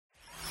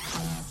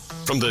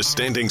From the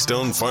Standing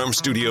Stone Farm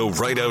Studio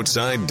right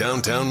outside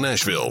downtown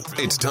Nashville,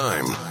 it's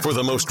time for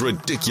the most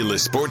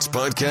ridiculous sports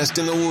podcast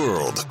in the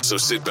world. So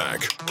sit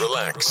back,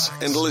 relax,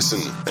 and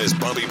listen as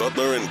Bobby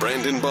Butler and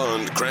Brandon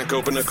Bond crack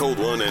open a cold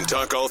one and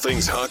talk all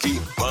things hockey,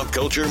 pop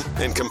culture,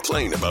 and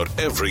complain about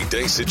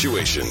everyday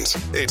situations.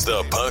 It's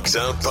the Pucks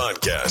Out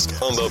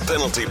Podcast on the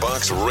Penalty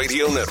Box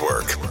Radio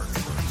Network.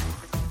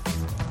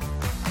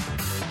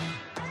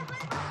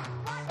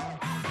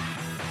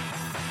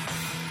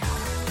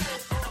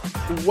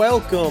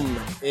 Welcome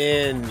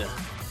in to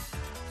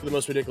the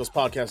most ridiculous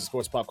podcast in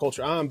sports pop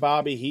culture. I'm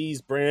Bobby.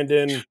 He's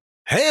Brandon.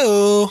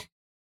 Hey-o.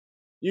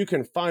 You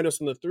can find us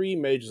on the three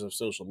majors of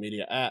social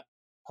media at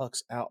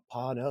Pucks Out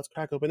Pod. Now let's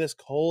crack open this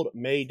cold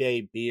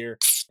Mayday beer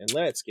and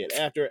let's get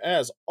after it.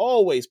 As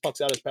always, Pucks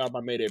Out is powered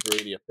by Mayday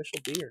Brewery, the official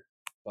beer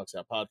Pucks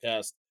Out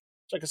podcast.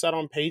 Check us out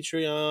on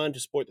Patreon to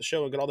support the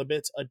show and get all the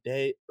bits a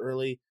day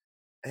early.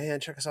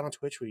 And check us out on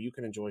Twitch where you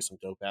can enjoy some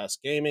dope-ass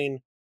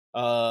gaming.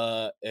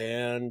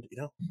 And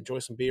enjoy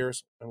some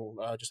beers and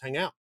just hang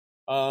out.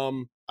 I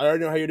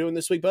already know how you're doing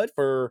this week, bud.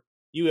 For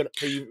you,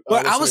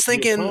 I was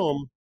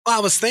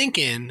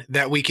thinking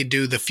that we could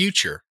do the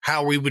future,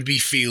 how we would be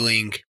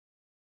feeling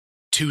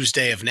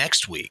Tuesday of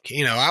next week.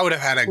 I would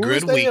have had a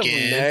good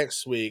weekend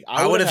next week.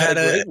 I would have had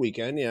a great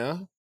weekend. Yeah,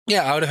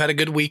 I would have had a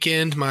good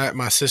weekend.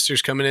 My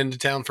sister's coming into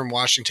town from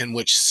Washington,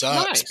 which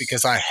sucks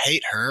because I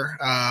hate her.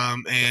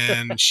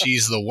 And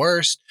she's the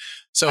worst.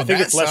 So I think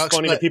it's less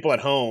funny to people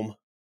at home.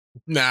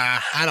 Nah,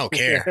 I don't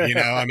care.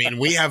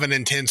 We have an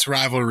intense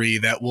rivalry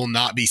that will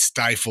not be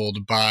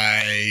stifled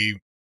by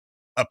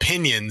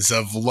opinions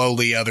of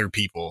lowly other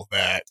people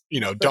that,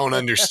 don't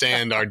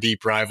understand our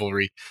deep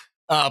rivalry.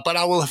 But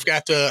I will have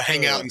got to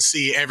hang out and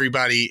see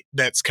everybody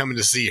that's coming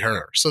to see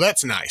her. So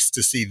that's nice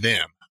to see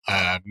them,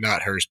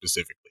 not her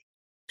specifically.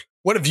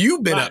 What have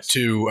you been up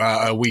to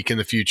a week in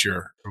the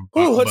future?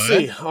 Let's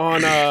see.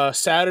 On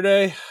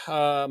Saturday,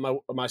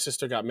 my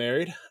sister got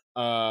married.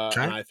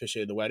 And I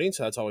officiated the wedding,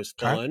 so that's always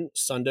fun.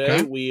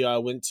 Sunday, we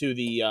went to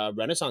the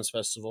Renaissance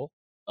Festival.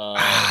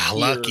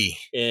 Lucky.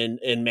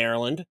 In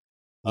Maryland.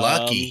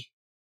 Lucky.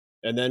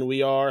 And then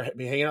we are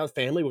hanging out with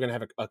family. We're going to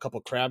have a couple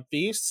crab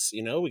feasts.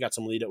 We got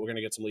some Lido. We're going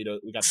to get some Lido.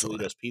 We got some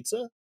Lido's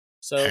pizza.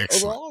 So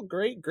overall,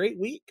 great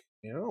week.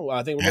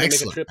 I think we're going to make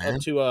a trip up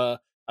to, I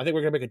think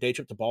we're going to make a day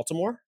trip to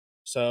Baltimore.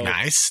 So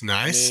nice.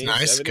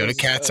 Go to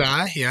Cat's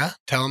Eye. Yeah.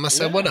 Tell them I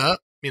said what up,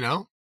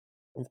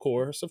 Of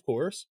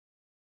course.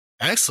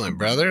 Excellent,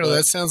 brother. Well,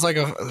 that sounds like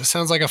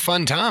a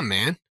fun time,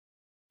 man.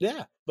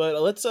 Yeah,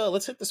 but let's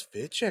hit this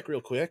fit check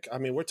real quick.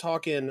 We're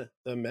talking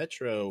the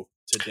Metro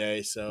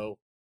today, so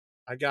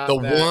I got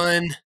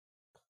the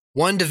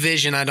one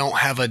division I don't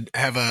have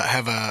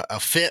a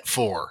fit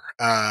for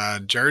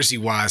jersey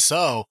wise.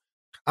 So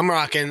I'm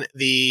rocking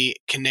the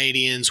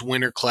Canadians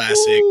Winter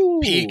Classic. Ooh.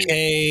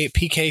 PK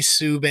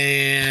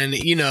Subban,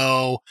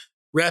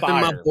 repping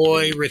my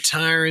boy,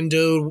 retiring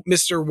dude,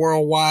 Mr.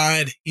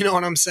 Worldwide. You know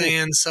what I'm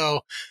saying?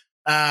 So.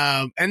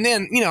 And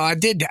then, I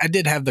did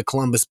have the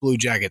Columbus Blue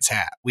Jackets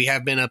hat. We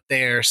have been up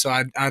there. So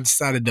I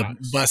decided to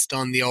bust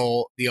on the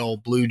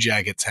old Blue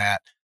Jackets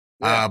hat.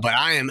 Yeah. But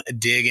I am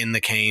digging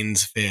the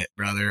Canes fit,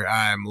 brother.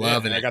 I'm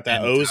loving it. I got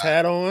that O's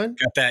hat on.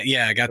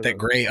 I got that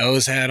gray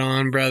O's hat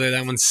on, brother.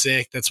 That one's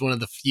sick. That's one of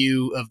the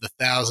few of the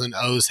 1,000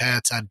 O's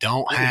hats I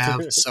don't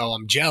have. So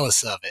I'm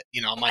jealous of it.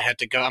 I might have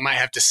to go. I might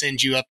have to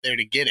send you up there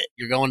to get it.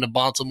 You're going to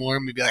Baltimore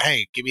and be like,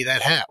 hey, give me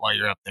that hat while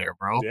you're up there,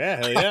 bro. Yeah,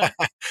 hell yeah.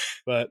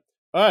 But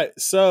all right,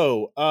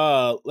 so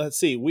let's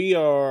see. We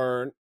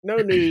are no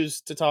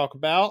news to talk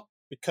about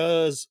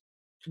because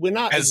we're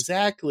not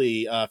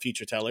exactly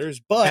future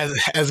tellers, but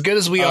as good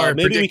as we are,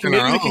 maybe we can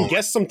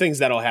guess some things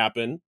that'll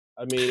happen.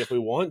 If we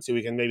want to,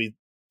 we can maybe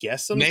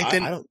guess some. I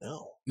don't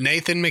know.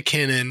 Nathan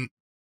McKinnon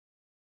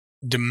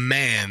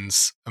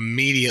demands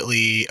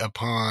immediately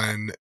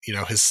upon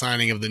his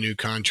signing of the new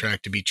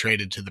contract to be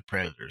traded to the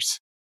Predators.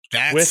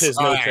 That's with his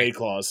no trade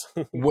clause.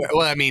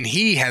 Well,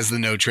 he has the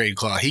no trade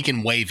clause. He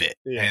can waive it.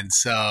 Yeah. And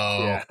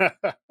so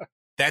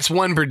that's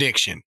one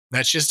prediction.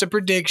 That's just a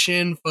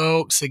prediction,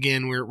 folks.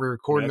 Again, we're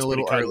recording a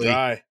little early.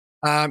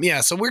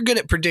 So we're good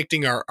at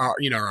predicting our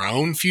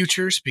own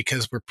futures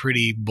because we're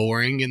pretty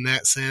boring in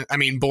that sense.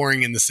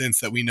 Boring in the sense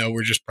that we know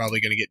we're just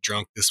probably going to get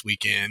drunk this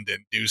weekend and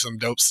do some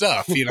dope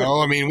stuff. We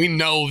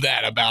know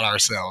that about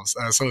ourselves.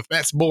 So if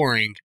that's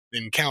boring,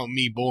 then count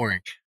me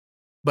boring.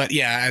 But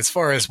yeah, as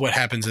far as what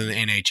happens in the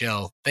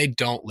NHL, they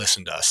don't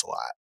listen to us a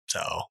lot.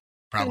 So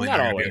probably not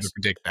going to be able to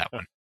predict that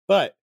one.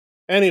 But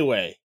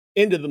anyway,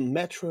 into the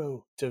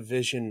Metro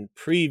Division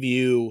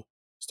preview.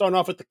 Starting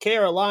off with the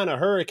Carolina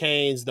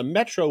Hurricanes, the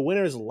Metro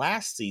winners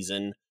last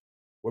season.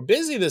 We're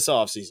busy this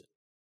offseason.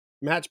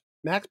 Max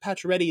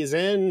Pacioretty is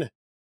in.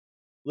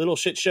 Little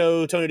shit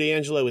show Tony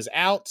DeAngelo is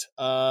out.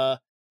 And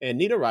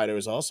Niederreiter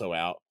is also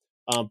out.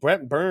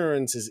 Brent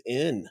Burns is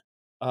in.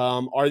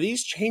 Are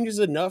these changes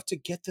enough to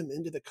get them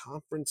into the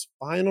conference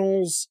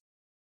finals?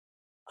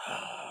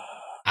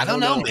 I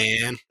don't know,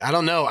 man. I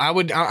don't know. I'm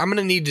going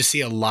to need to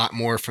see a lot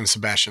more from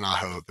Sebastian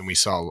Aho than we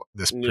saw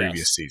this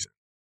previous season.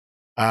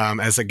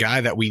 As a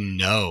guy that we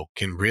know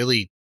can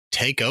really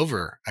take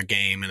over a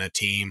game and a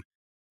team.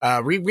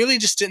 We really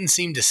just didn't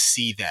seem to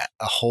see that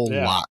a whole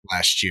lot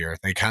last year.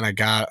 They kind of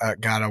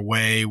got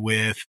away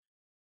with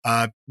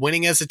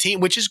winning as a team,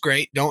 which is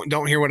great.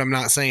 Don't hear what I'm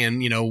not saying.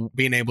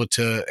 Being able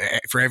to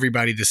for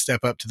everybody to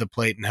step up to the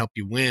plate and help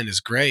you win is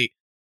great.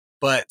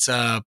 But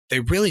they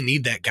really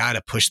need that guy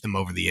to push them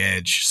over the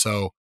edge.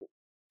 So,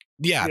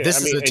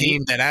 this is a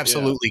team that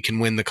absolutely can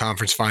win the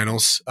conference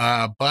finals.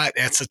 But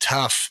that's a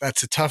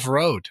tough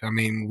road. I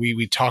mean,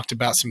 we talked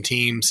about some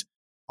teams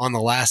on the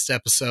last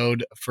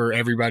episode for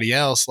everybody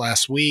else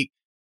last week,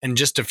 and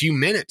just a few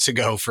minutes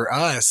ago for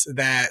us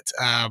that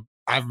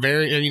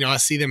I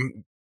see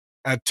them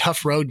a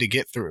tough road to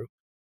get through.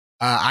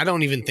 I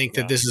don't even think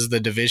that this is the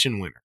division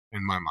winner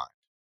in my mind.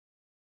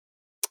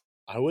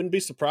 I wouldn't be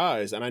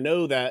surprised. And I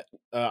know that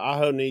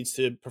Aho needs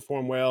to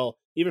perform well,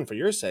 even for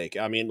your sake.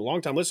 I mean,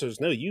 longtime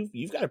listeners know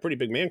you've got a pretty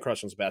big man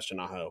crush on Sebastian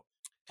Aho.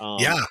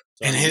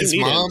 And his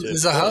mom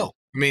is a hoe.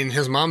 I mean,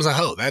 his mom's a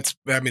hoe.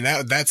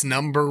 That's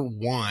number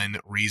one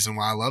reason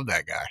why I love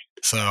that guy.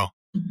 So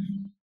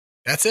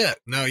that's it.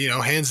 No,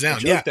 hands down.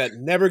 A joke that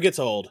never gets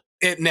old.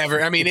 It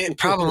never. I mean, it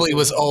probably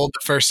was old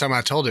the first time I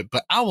told it,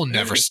 but I will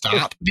never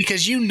stop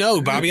because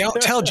Bobby, I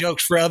don't tell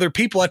jokes for other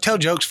people. I tell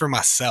jokes for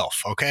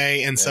myself.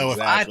 Okay. And so if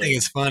I think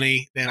it's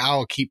funny, then I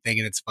will keep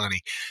thinking it's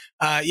funny.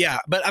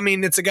 But I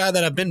mean, it's a guy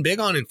that I've been big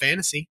on in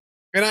fantasy,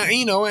 and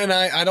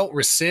I don't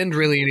rescind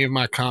really any of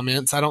my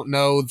comments. I don't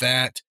know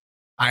that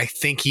I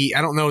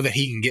don't know that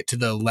he can get to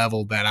the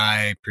level that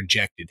I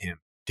projected him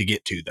to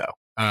get to, though.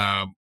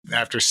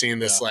 After seeing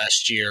this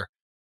last year,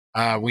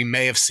 we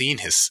may have seen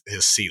his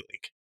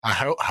ceiling. I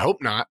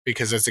hope not,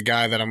 because it's a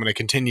guy that I'm going to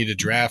continue to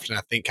draft, and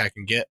I think I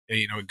can get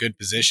good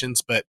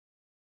positions. But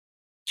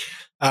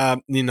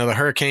the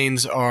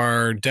Hurricanes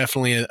are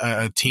definitely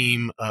a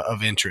team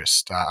of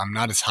interest. I'm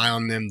not as high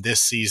on them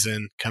this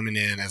season coming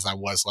in as I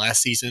was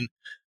last season,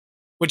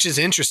 which is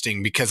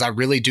interesting because I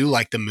really do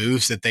like the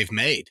moves that they've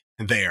made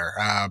there.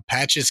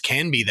 Patches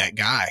can be that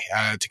guy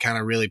to kind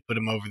of really put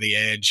him over the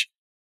edge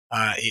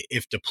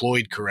if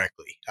deployed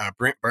correctly.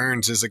 Brent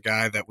Burns is a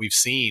guy that we've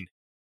seen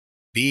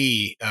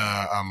be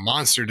a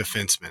monster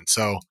defenseman.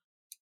 So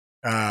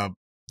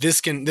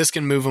this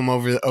can move him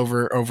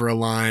over a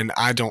line.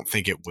 I don't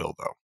think it will,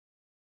 though.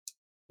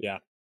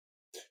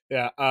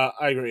 Yeah, I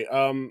agree.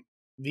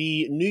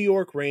 The New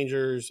York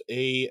Rangers,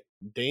 a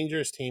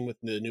dangerous team with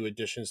the new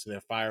additions to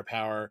their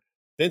firepower.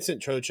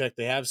 Vincent Trocheck,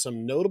 they have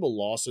some notable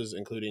losses,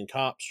 including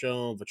Kopp,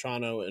 Strome,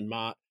 Vetrano, and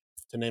Mott,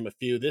 to name a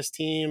few. This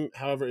team,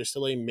 however, is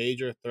still a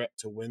major threat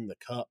to win the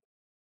Cup.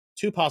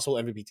 2 possible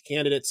MVP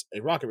candidates,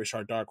 a Rocket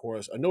Richard dark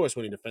horse, a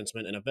Norris-winning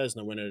defenseman, and a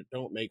Vezina winner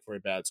don't make for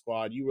a bad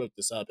squad. You wrote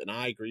this up, and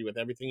I agree with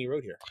everything you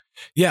wrote here.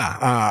 Yeah,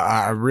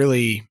 I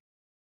really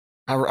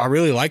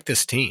like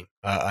this team.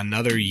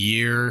 Another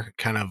year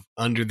kind of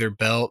under their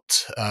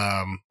belt,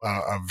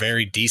 a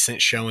very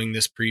decent showing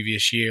this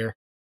previous year.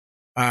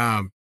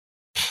 I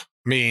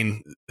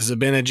mean,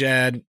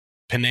 Zibanejad,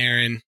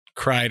 Panarin,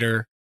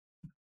 Kreider,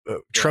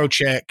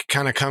 Trocheck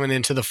kind of coming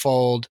into the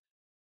fold.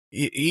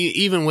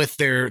 Even with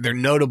their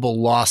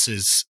notable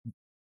losses,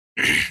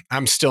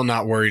 I'm still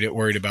not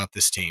worried about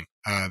this team.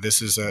 This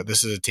is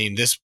a team.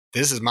 This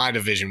is my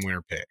division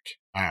winner pick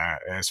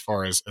as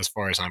far as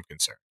I'm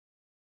concerned.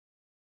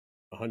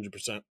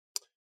 100%.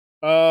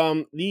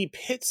 The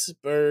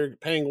Pittsburgh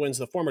Penguins,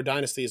 the former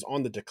dynasty, is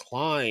on the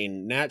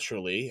decline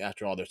naturally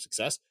after all their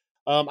success.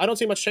 I don't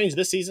see much change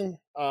this season.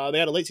 They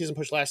had a late season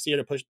push last year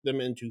to push them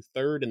into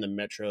third in the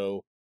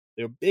Metro.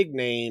 Their big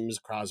names,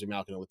 Crosby,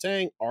 Malkin, and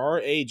Letang,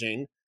 are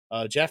aging.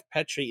 Jeff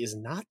Petrie is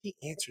not the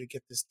answer to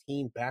get this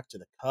team back to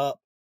the Cup.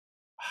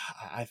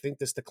 I think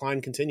this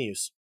decline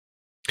continues.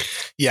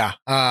 Yeah.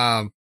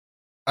 I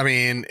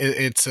mean,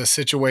 it's a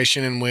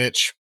situation in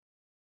which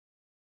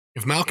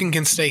if Malkin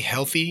can stay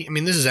healthy, I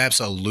mean, this is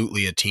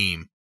absolutely a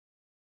team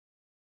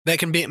that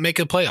can make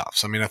the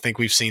playoffs. I mean, I think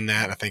we've seen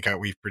that. I think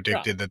we've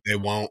predicted that they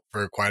won't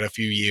for quite a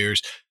few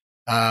years.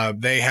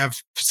 They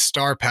have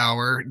star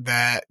power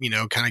that,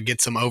 kind of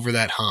gets them over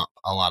that hump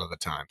a lot of the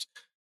times.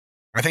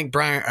 I think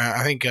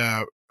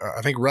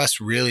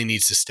Russ really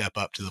needs to step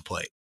up to the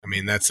plate. I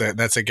mean, that's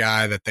a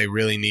guy that they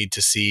really need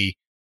to see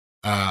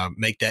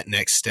make that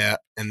next step.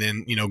 And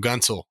then,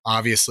 Guentzel,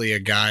 obviously a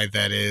guy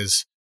that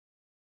is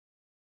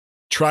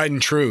tried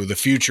and true, the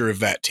future of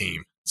that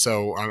team.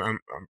 So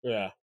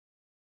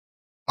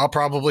I'll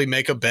probably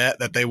make a bet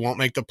that they won't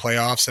make the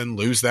playoffs and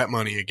lose that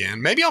money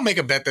again. Maybe I'll make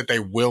a bet that they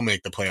will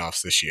make the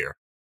playoffs this year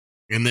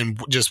and then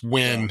just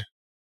win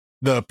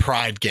the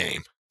pride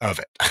game of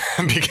it.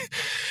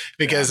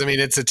 because I mean,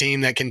 it's a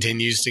team that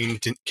continues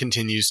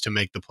to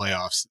make the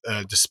playoffs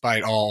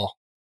despite all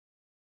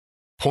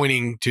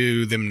pointing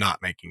to them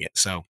not making it.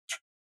 So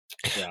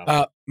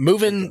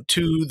moving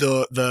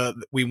to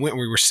we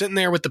were sitting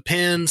there with the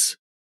Pens.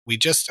 We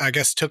just, I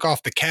guess, took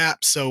off the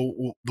cap.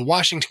 So the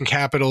Washington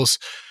Capitals,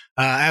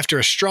 after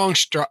a strong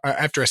start,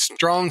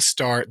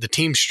 the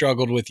team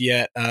struggled with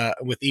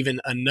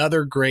even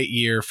another great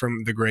year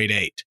from the Grade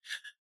 8.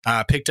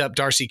 Picked up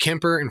Darcy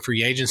Kemper in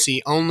free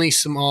agency. Only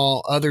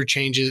small other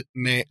changes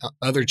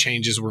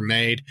were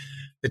made.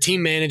 The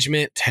team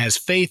management has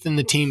faith in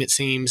the team, it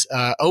seems.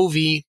 OV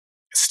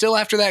still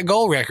after that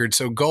goal record,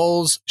 so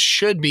goals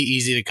should be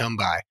easy to come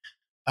by.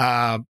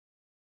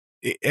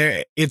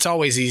 It's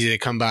always easy to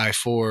come by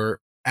for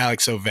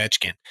Alex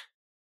Ovechkin.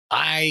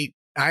 I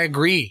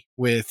agree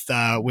with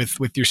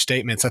your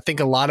statements. I think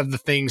a lot of the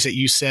things that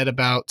you said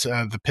about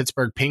the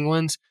Pittsburgh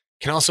Penguins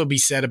can also be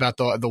said about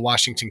the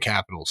Washington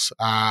Capitals.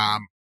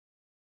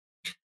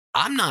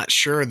 I'm not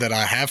sure that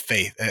I have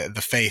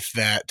the faith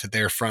that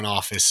their front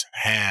office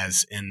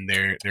has in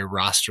their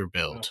roster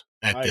build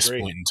at this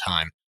point in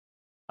time.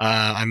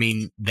 I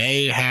mean,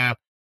 they have.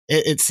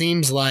 It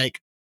seems like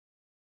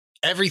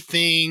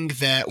everything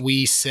that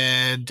we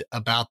said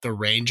about the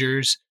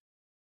Rangers,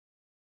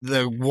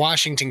 the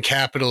Washington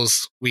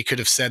Capitals, we could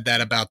have said that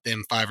about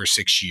them 5 or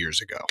 6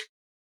 years ago.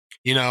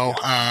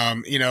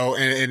 And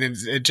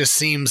it just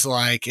seems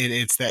like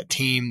it's that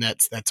team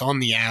that's on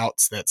the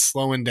outs, that's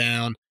slowing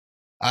down.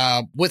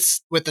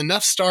 With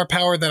enough star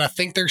power that I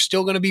think they're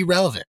still going to be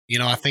relevant.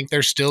 I think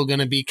they're still going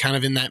to be kind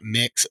of in that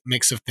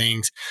mix of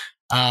things,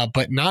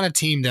 but not a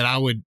team that I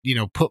would,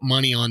 put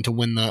money on to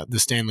win the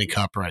Stanley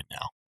Cup right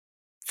now.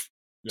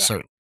 Yeah,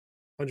 certainly.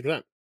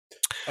 100%.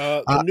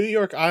 The New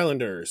York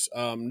Islanders,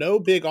 no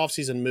big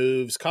offseason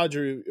moves.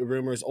 Kadri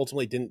rumors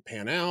ultimately didn't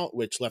pan out,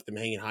 which left them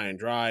hanging high and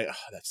dry.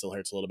 That still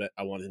hurts a little bit.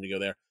 I wanted him to go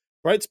there.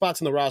 Bright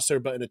spots in the roster,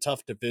 but in a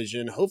tough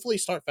division. Hopefully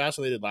start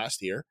faster than they did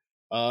last year.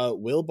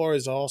 Will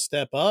Barzal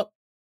step up?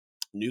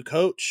 New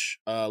coach,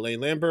 Lane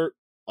Lambert.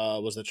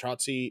 Was the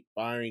Trotzy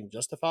firing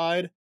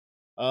justified?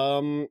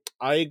 I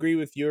agree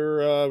with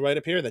your right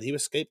up here that he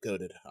was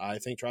scapegoated. I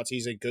think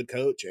Trotzy's a good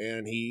coach,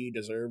 and he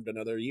deserved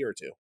another year or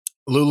two.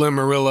 Lou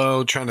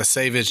Lamoriello trying to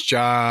save his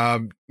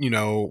job,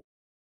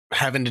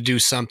 having to do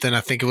something.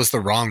 I think it was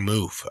the wrong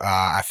move.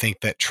 I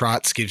think that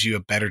Trotz gives you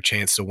a better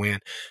chance to win.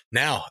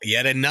 Now,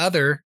 yet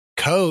another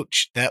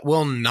coach that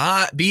will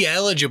not be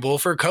eligible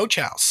for Coach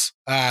House.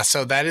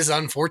 So that is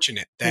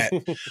unfortunate. That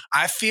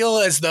I feel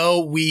as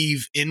though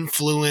we've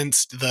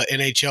influenced the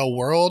NHL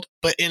world,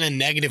 but in a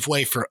negative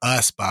way for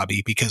us,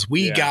 Bobby, because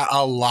we got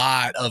a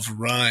lot of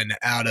run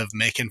out of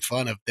making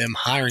fun of them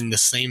hiring the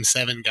same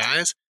 7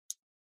 guys.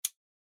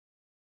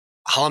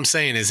 All I'm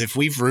saying is, if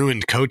we've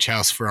ruined Coach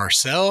House for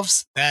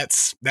ourselves,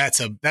 that's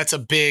a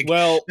big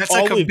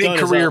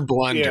career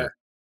blunder. Yeah,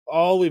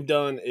 all we've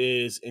done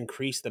is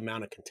increase the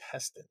amount of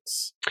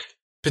contestants.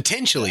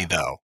 Potentially,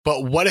 though.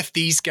 But what if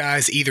these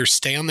guys either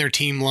stay on their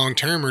team long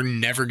term or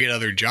never get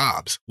other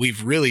jobs?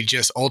 We've really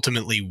just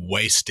ultimately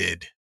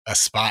wasted a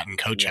spot in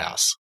Coach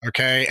House.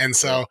 Okay, and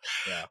so,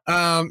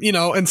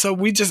 and so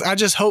I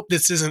just hope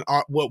this isn't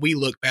what we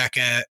look back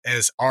at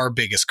as our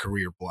biggest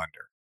career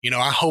blunder.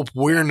 I hope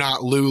we're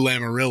not Lou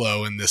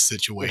Lamoriello in this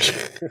situation.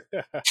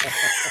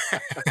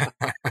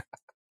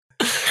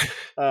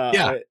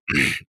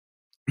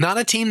 Not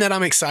a team that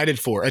I'm excited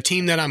for. A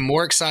team that I'm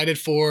more excited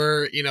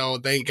for.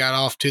 They got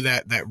off to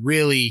that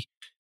really,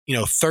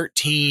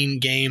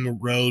 13-game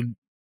road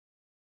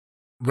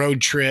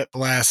trip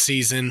last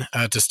season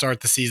to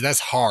start the season.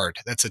 That's hard.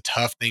 That's a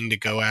tough thing to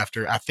go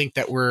after. I think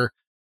that we're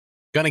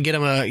going to get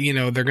them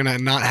they're going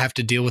to not have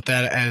to deal with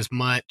that as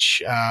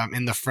much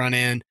in the front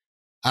end.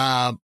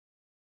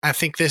 I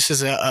think this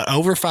is an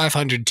over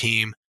 500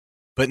 team,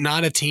 but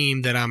not a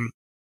team that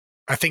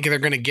I think they're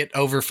going to get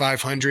over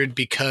 500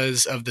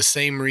 because of the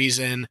same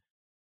reason,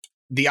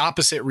 the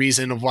opposite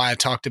reason of why I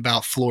talked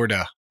about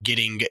Florida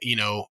getting,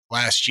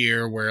 last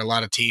year, where a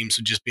lot of teams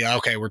would just be,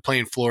 okay, we're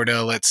playing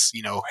Florida. Let's,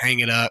 hang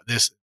it up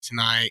this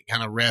tonight,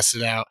 kind of rest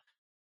it out.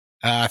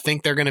 I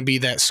think they're going to be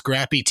that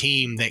scrappy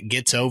team that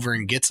gets over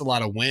and gets a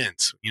lot of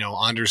wins.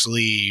 Anders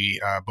Lee,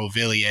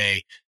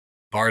 Beauvillier,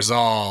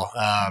 Barzal,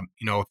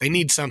 they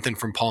need something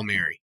from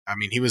Palmieri. I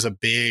mean, he was a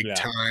big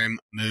time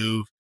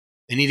move.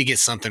 They need to get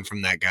something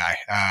from that guy.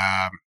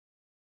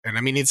 And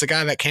I mean, it's a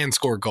guy that can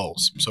score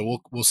goals. So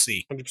we'll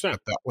see 100%.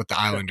 What the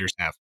Islanders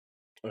have.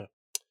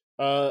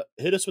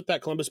 Hit us with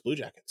that Columbus Blue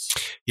Jackets.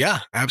 Yeah,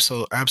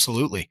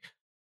 absolutely.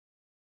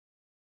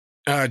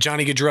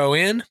 Johnny Gaudreau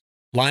in.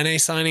 Laine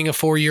signing a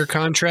 4-year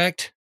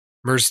contract.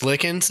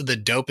 Merzlikins, the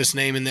dopest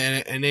name in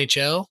the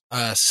NHL,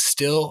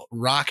 still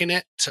rocking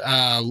it.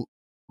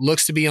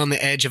 Looks to be on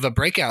the edge of a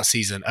breakout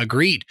season.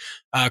 Agreed.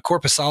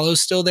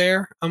 Korpisalo's still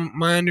there,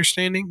 my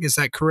understanding. Is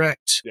that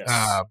correct?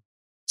 Yes.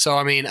 So,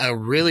 I mean, a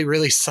really,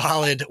 really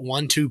solid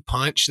 1-2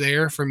 punch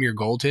there from your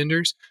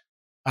goaltenders.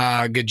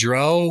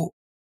 Gaudreau,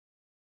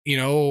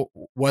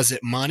 was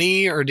it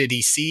money or did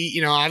he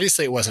see?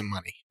 Obviously it wasn't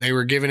money. They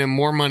were giving him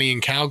more money in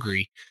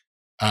Calgary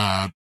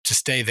to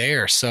stay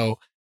there. So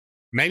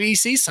maybe he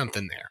sees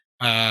something there.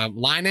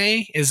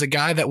 Laine is a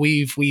guy that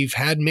we've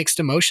had mixed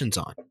emotions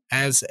on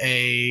as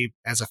a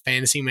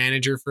fantasy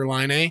manager for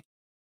Laine.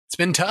 It's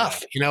been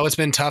tough. It's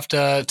been tough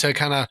to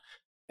kind of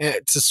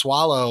to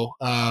swallow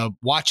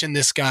watching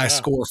this guy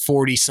score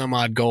 40 some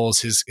odd goals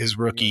his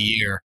rookie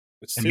year.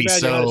 It's too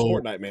bad you're not a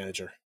Fortnite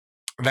manager.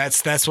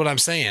 That's what I'm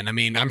saying. I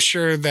mean, I'm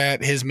sure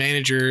that his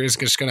manager is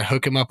just going to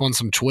hook him up on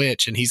some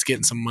Twitch and he's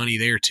getting some money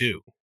there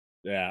too.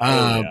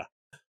 Yeah.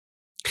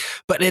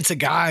 But it's a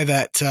guy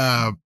that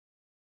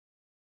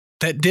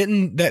that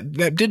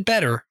did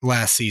better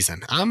last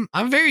season. I'm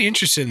very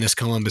interested in this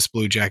Columbus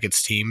Blue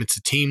Jackets team. It's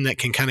a team that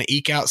can kind of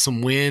eke out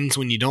some wins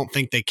when you don't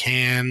think they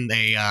can.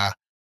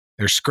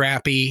 They're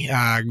scrappy.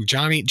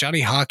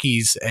 Johnny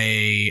Hockey's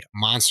a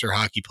monster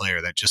hockey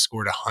player that just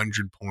scored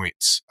 100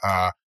 points.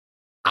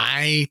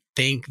 I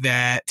think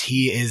that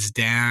he is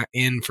down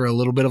in for a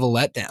little bit of a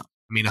letdown.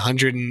 I mean,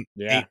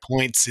 108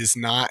 points is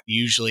not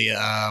usually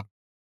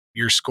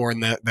you're scoring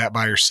that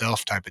by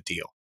yourself type of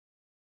deal.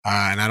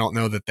 And I don't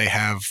know that they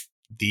have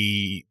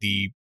the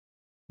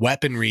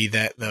weaponry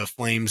that the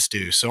Flames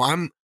do.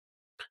 So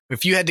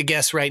if you had to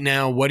guess right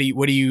now, what are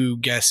you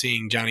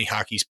guessing Johnny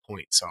Hockey's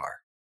points are?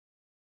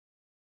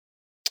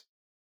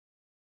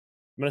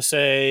 I'm going to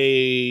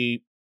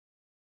say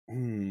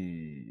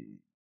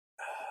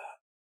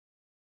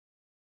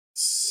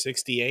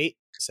 68,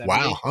 70.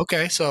 Wow.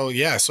 Okay. So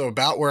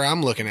about where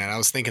I'm looking at. I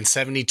was thinking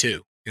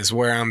 72 is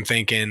where I'm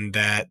thinking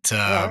that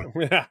a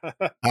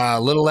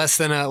little less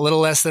than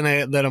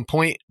a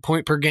point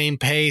per game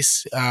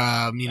pace.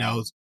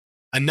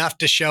 Enough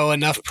to show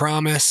enough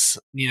promise,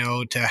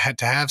 to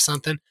have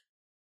something.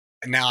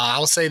 Now,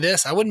 I'll say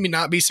this. I wouldn't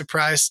not be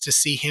surprised to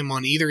see him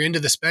on either end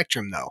of the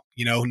spectrum, though.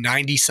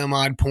 90 some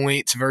odd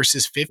points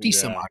versus 50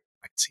 some odd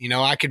points.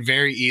 I could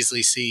very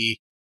easily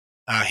see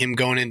him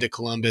going into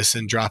Columbus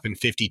and dropping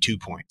 52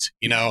 points.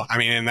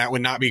 And that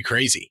would not be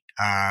crazy.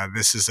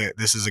 This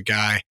is a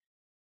guy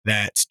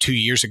that 2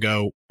 years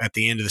ago at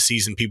the end of the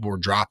season, people were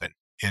dropping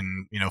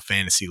in,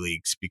 fantasy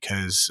leagues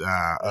because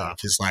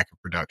of his lack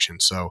of production.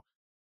 So,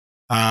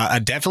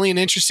 definitely an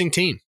interesting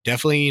team.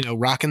 Definitely,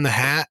 rocking the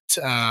hat.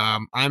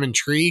 I'm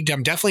intrigued.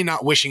 I'm definitely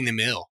not wishing them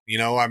ill. We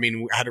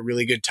had a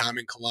really good time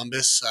in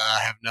Columbus. I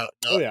have no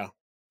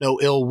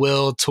ill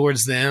will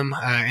towards them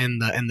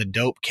and the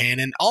dope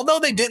cannon. Although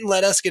they didn't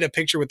let us get a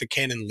picture with the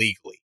cannon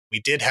legally, we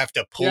did have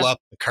to pull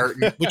up the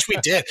curtain, which we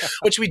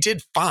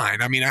did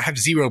fine. I have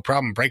zero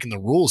problem breaking the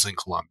rules in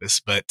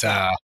Columbus, but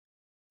I'm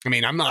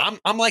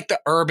like the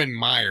Urban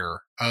Meyer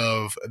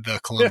of the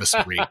Columbus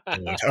Arena.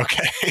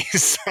 Okay.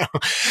 So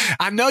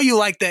I know you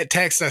like that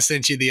text I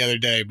sent you the other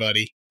day,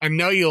 buddy. I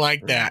know you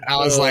like that. I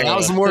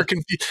was more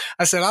confused.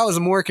 I said I was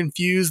more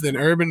confused than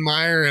Urban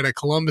Meyer at a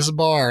Columbus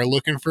bar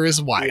looking for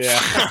his wife.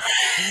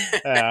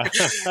 Yeah.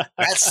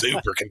 That's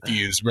super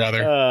confused,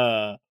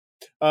 brother.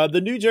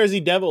 The New Jersey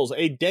Devils,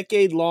 a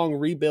decade-long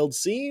rebuild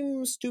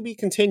seems to be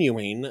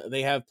continuing.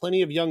 They have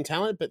plenty of young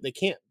talent, but they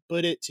can't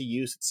put it to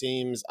use, it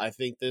seems. I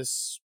think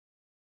this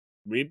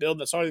rebuild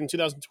that started in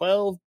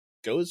 2012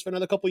 goes for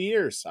another couple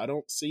years. I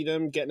don't see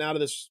them getting out of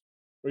this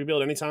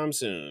rebuild anytime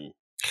soon.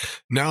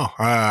 No.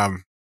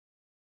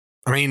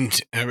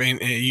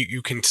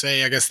 You can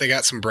say, I guess they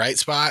got some bright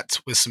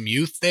spots with some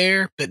youth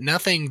there, but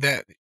nothing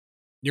that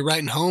you're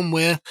writing home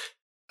with.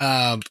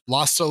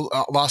 Lost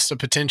a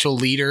potential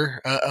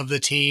leader of the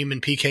team in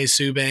PK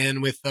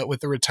Subban with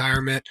the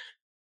retirement.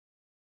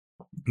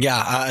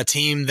 Yeah, a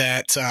team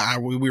that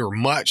we were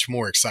much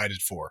more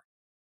excited for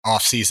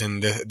off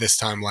season this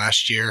time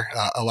last year.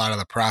 A lot of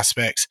the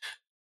prospects,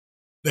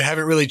 they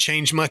haven't really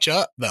changed much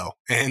up though,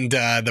 and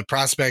the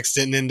prospects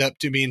didn't end up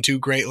being too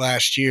great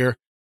last year.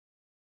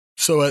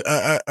 So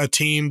a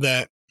team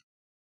that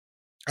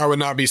I would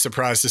not be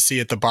surprised to see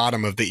at the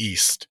bottom of the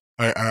East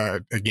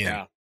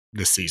again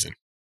this season.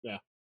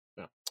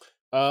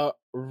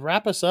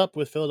 Wrap us up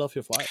with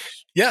Philadelphia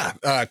Flyers. Yeah,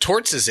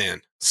 Torts is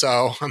in.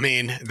 So,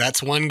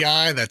 that's one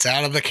guy that's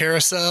out of the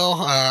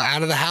carousel,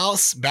 out of the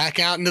house, back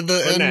out into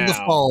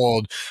the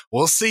fold.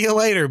 We'll see you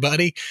later,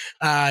 buddy.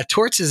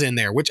 Torts is in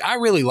there, which I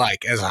really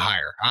like as a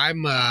hire.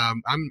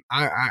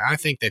 I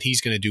think that he's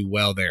going to do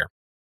well there.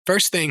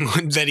 First thing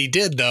that he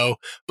did, though,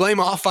 blame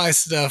off ice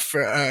stuff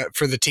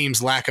for the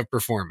team's lack of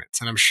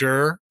performance. And I'm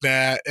sure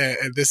that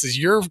this is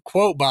your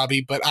quote,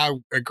 Bobby, but I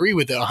agree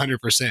with it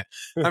 100%.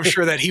 I'm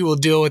sure that he will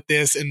deal with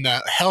this in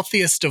the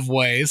healthiest of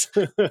ways.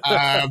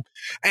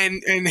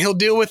 And he'll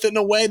deal with it in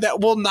a way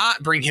that will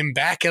not bring him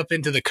back up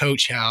into the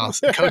coaching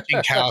house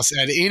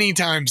at any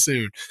time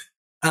soon.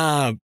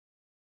 After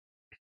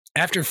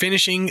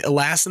finishing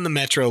last in the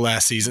Metro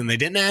last season, they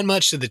didn't add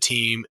much to the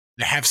team.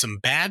 They have some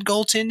bad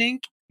goaltending.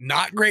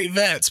 Not great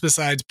vets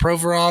besides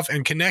Provorov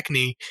and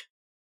Konechny.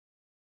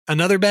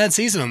 Another bad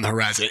season on the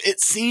horizon. It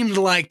seemed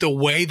like the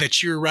way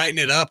that you're writing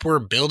it up, we're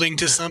building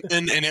to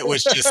something, and it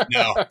was just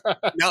no.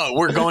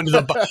 We're going to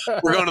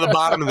the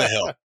bottom of the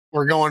hill.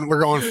 We're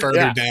going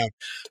further down.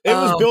 It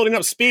was building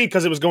up speed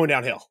because it was going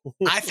downhill.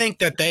 I think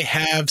that they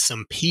have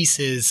some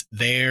pieces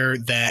there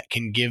that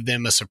can give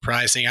them a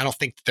surprising. I don't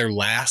think that they're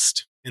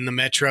last in the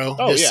Metro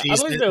this season. I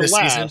don't think they're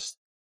last.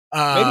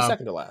 Maybe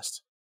second to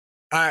last.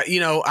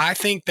 I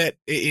think that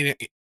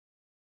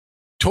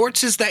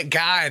Torts is that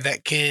guy that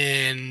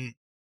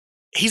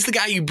he's the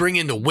guy you bring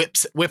in to whip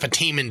a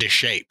team into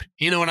shape.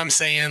 You know what I'm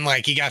saying?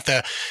 Like you got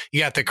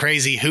the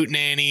crazy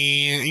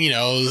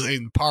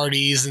hootenanny,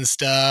 parties and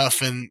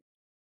stuff, and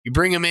you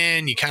bring him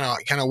in, you kind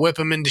of whip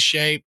him into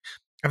shape.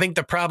 I think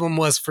the problem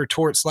was for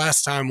Torts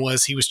last time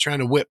was he was trying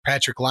to whip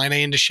Patrick Laine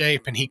into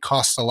shape, and he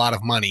costs a lot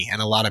of money,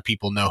 and a lot of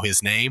people know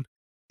his name.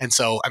 And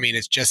so, I mean,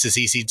 it's just as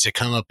easy to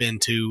come up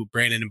into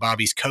Brandon and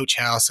Bobby's coach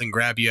house and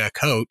grab you a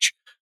coach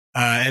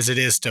as it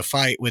is to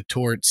fight with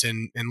Torts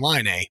and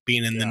Line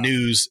being in the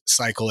news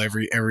cycle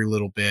every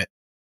little bit.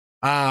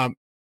 I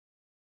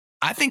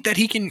think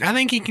he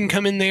can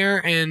come in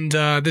there, and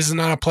this is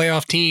not a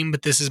playoff team,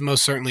 but this is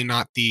most certainly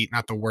not the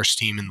worst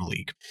team in the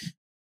league.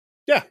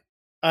 Yeah.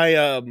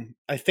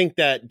 I think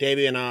that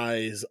Davey and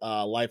I's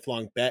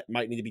lifelong bet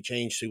might need to be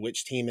changed to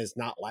which team is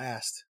not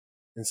last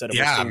instead of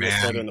which team is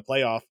further in the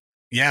playoff.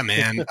 Yeah,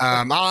 man.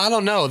 I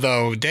don't know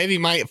though. Davey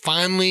might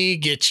finally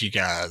get you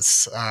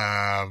guys.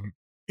 I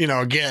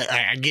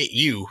get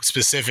you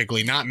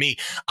specifically, not me.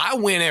 I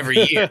win every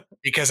year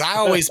because I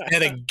always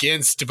bet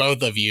against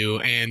both of you,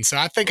 and so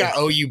I think I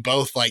owe you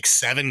both like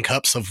 7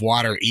 cups of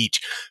water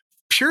each,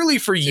 purely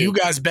for you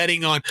guys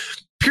betting on.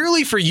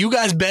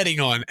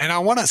 And I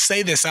want to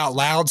say this out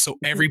loud so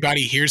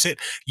everybody hears it.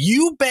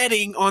 You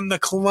betting on the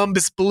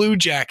Columbus Blue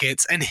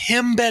Jackets and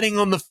him betting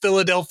on the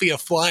Philadelphia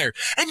Flyers.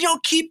 And y'all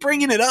keep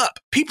bringing it up.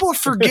 People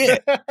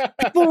forget.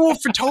 People will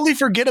totally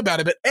forget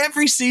about it. But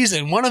every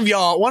season, one of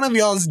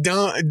y'all's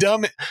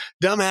dumb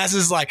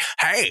asses like,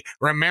 hey,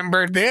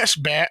 remember this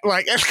bet?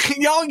 Like,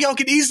 y'all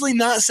could easily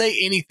not say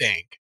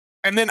anything.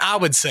 And then I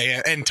would say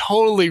it and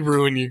totally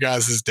ruin you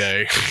guys'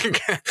 day.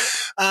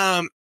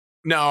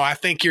 No, I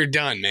think you're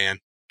done, man.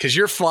 Because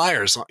you're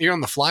Flyers. You're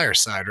on the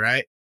Flyers side,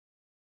 right?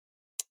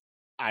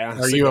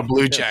 Are you a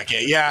Blue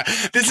Jacket? Yeah.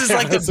 This is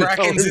like the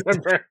Brackens.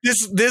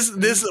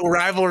 This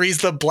rivalry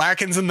is the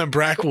Blackens and the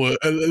Brackwood.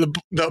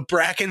 The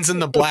Brackens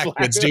and the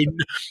Blackwoods, dude.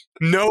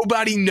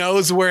 Nobody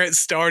knows where it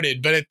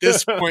started, but at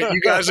this point, you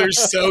guys are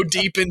so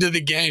deep into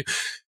the game.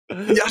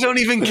 Y'all don't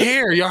even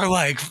care. Y'all are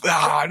like,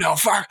 no,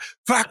 fuck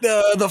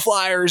the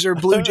Flyers or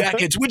Blue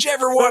Jackets,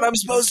 whichever one I'm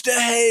supposed to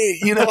hate,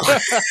 you know?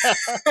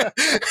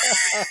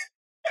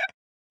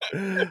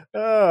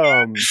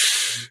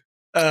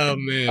 Oh,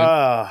 man.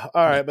 All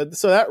right, but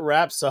so that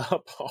wraps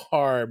up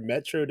our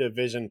Metro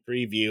Division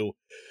preview.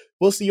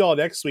 We'll see y'all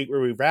next week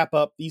where we wrap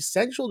up the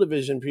Central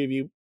Division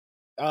preview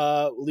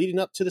leading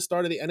up to the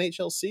start of the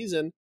NHL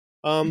season.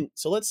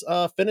 So let's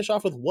finish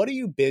off with what are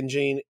you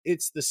binging?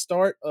 It's the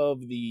start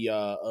of the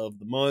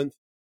month.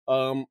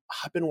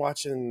 I've been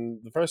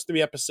watching the first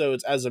 3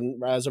 episodes as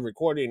of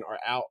recording are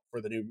out for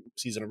the new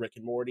season of Rick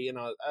and Morty, and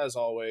as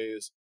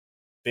always,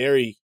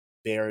 very,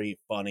 very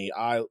funny.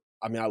 I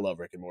love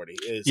Rick and Morty.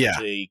 It is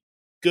such a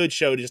good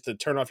show just to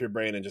turn off your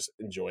brain and just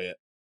enjoy it.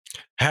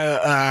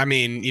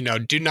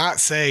 Do not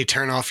say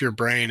turn off your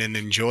brain and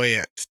enjoy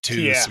it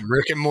to some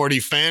Rick and Morty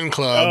fan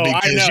club. Oh,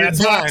 I know.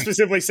 That's why I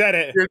specifically said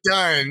it. You're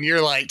done.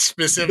 You're like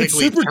specifically. It's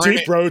super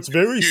deep, bro. It's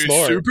very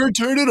smart. Super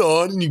turn it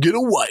on and you get a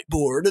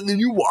whiteboard and then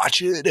you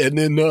watch it. And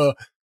then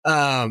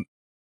I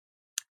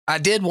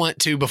did want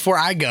to, before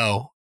I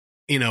go,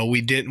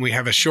 we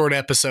have a short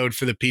episode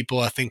for the people.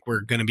 I think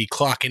we're going to be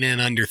clocking in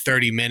under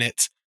 30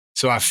 minutes.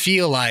 So I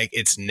feel like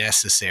it's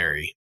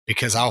necessary,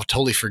 because I'll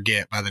totally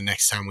forget by the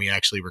next time we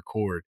actually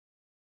record.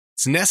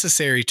 It's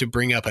necessary to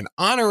bring up an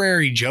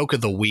honorary joke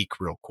of the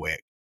week real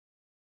quick.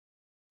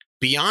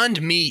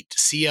 Beyond Meat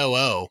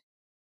COO,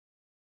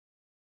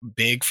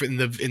 big in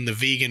the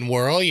vegan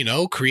world,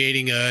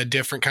 creating a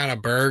different kind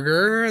of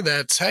burger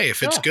that's, hey,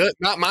 if it's good,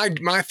 not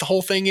my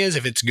whole thing is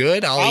if it's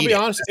good, I'll eat be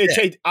honest,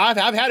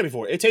 I've had it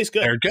before. It tastes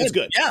good. They're good. It's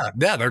good. Yeah,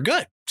 they're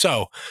good.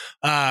 So,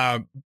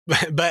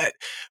 but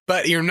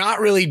you're not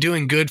really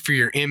doing good for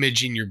your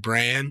image and your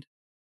brand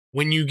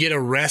when you get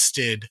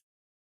arrested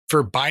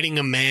for biting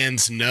a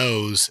man's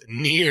nose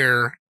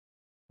near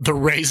the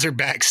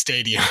Razorback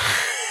Stadium.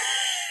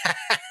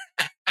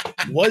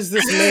 Was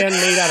this man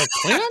made out of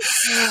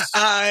plants?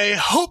 I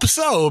hope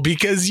so,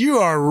 because you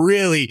are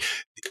really...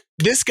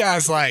 This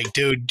guy's like,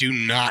 dude, do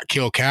not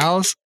kill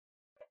cows,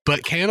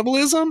 but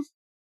cannibalism?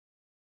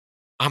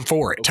 I'm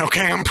for it.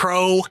 Okay, I'm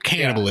pro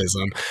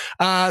cannibalism.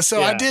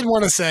 I did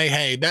want to say,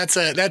 hey, that's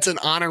an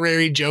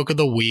honorary joke of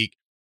the week.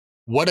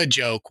 What a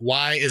joke.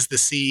 Why is the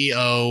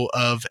CEO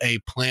of a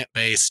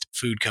plant-based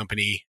food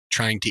company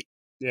trying to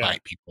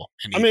bite people?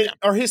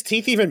 Are his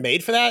teeth even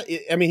made for that?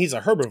 He's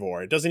a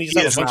herbivore. Doesn't he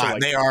just have a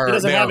bunch of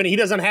he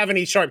doesn't have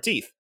any sharp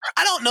teeth.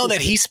 I don't know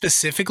that he's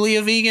specifically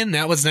a vegan.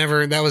 That was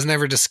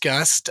never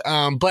discussed.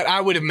 But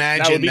I would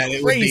imagine that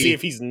it would be crazy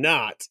if he's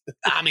not.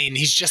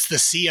 He's just the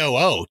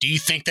COO. Do you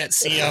think that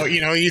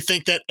you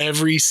think that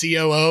every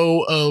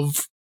COO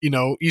of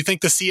you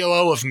think the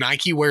COO of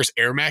Nike wears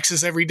Air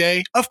Maxes every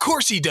day? Of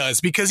course he does,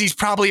 because he's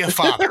probably a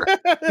father.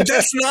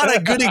 That's not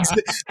a good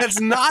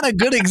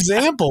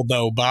example,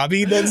 though,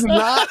 Bobby. That's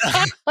not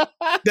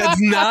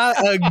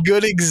a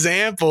good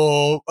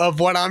example of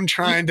what I'm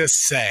trying to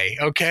say.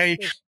 Okay.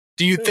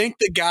 Do you think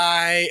the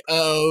guy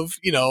of,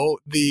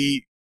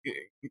 the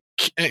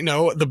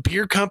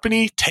beer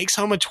company takes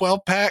home a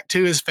 12-pack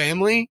to his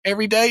family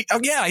every day? Oh,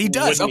 yeah, he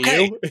does. Wouldn't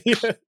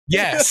okay.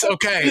 Yes.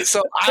 Okay.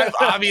 So I've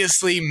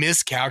obviously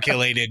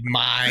miscalculated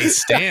my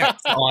stance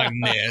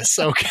on this.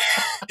 Okay.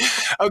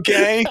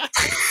 Okay.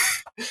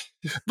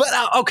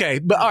 But okay.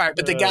 But all right.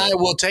 But the guy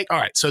will take. All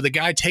right. So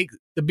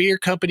the beer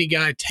company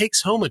guy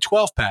takes home a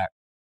 12-pack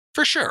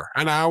for sure.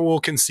 And I will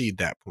concede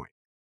that point.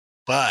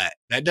 but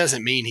that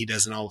doesn't mean he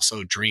doesn't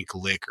also drink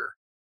liquor.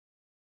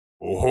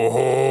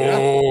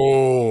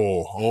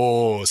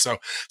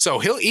 So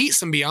he'll eat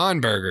some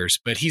Beyond Burgers,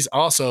 but he's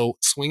also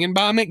swinging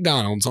by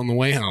McDonald's on the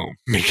way home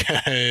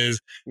because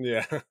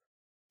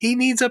he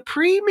needs a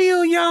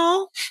pre-meal,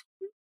 y'all.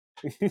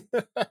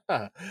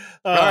 All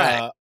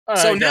right.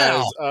 So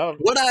now,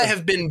 what I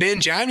have been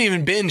binging, I haven't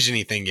even binged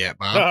anything yet,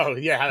 Bob. Oh,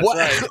 yeah,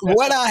 that's right.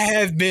 what I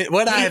have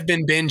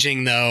been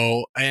binging,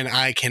 though, and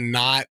I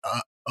cannot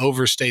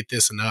overstate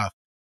this enough,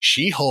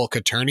 She-Hulk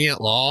Attorney at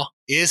Law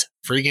is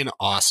freaking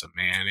awesome,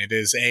 man.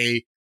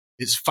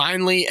 It's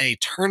finally a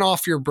turn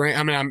off your brain.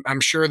 I mean, I'm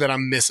sure that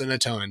I'm missing a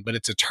ton, but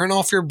it's a turn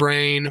off your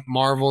brain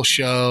Marvel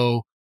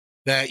show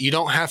that you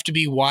don't have to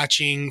be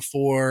watching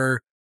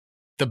for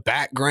the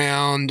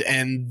background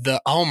and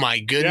the, oh my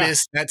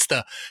goodness, that's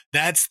the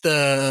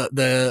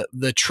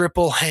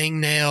triple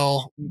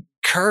hangnail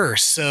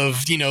curse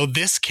of,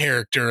 this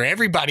character.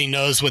 Everybody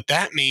knows what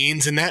that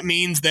means. And that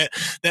means that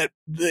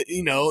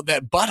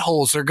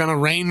buttholes are going to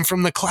rain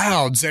from the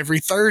clouds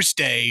every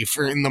Thursday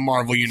in the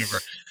Marvel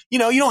universe. You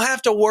don't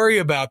have to worry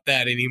about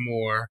that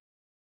anymore.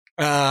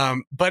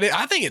 But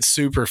I think it's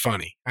super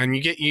funny. And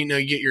you get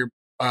your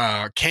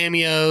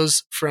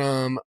cameos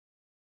from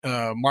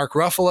Mark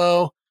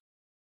Ruffalo.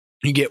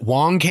 You get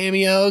Wong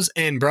cameos,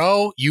 and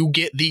bro, you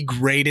get the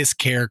greatest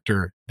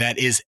character that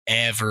is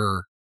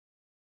ever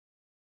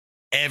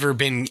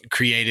been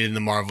created in the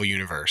Marvel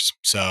universe.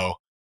 So,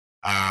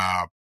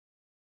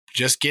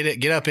 just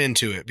get up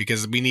into it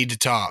because we need to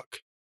talk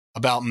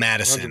about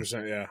Madison.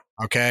 100%, yeah.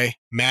 Okay,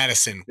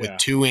 Madison with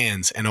 2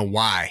 N's and a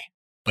Y,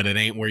 but it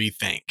ain't where you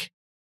think.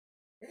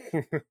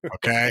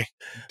 Okay,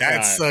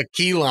 that's a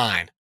key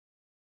line.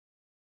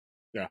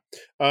 Yeah.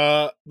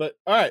 But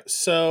all right,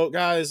 so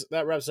guys,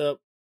 that wraps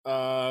up.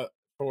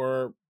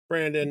 For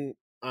Brandon,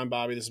 I'm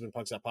Bobby. This has been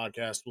Pucks Out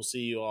Podcast. We'll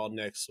see you all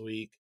next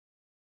week.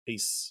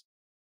 Peace.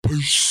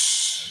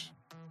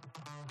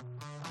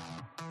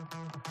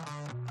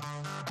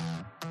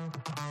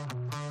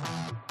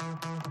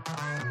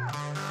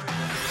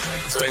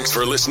 Thanks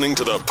for listening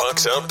to the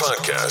Pucks Out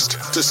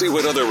Podcast. To see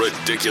what other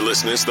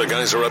ridiculousness the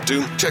guys are up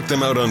to, check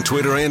them out on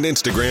Twitter and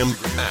Instagram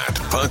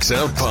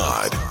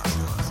 @PucksOutPod.